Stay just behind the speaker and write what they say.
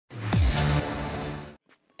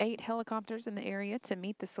8 helicopters in the area to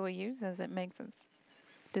meet the Soyuz as it makes its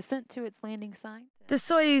descent to its landing site. The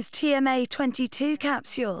Soyuz TMA-22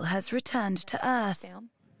 capsule has returned to Earth.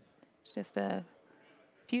 It's just a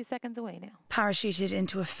few seconds away now. Parachuted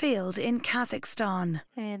into a field in Kazakhstan.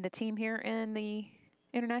 And the team here in the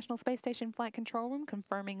International Space Station Flight Control Room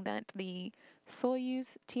confirming that the Soyuz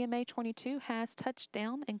TMA-22 has touched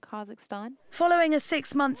down in Kazakhstan. Following a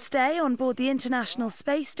 6-month stay on board the International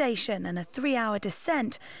Space Station and a 3-hour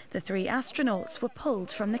descent, the 3 astronauts were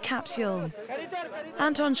pulled from the capsule.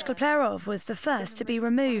 Anton Shkleplerov was the first to be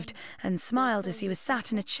removed and smiled as he was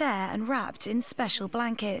sat in a chair and wrapped in special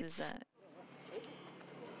blankets.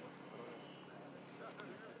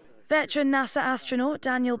 Veteran NASA astronaut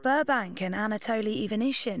Daniel Burbank and Anatoly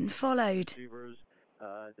Ivanishin followed.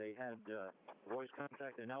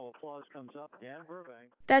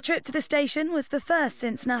 Their trip to the station was the first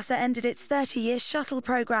since NASA ended its 30-year shuttle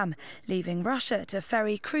program, leaving Russia to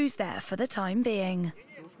ferry crews there for the time being.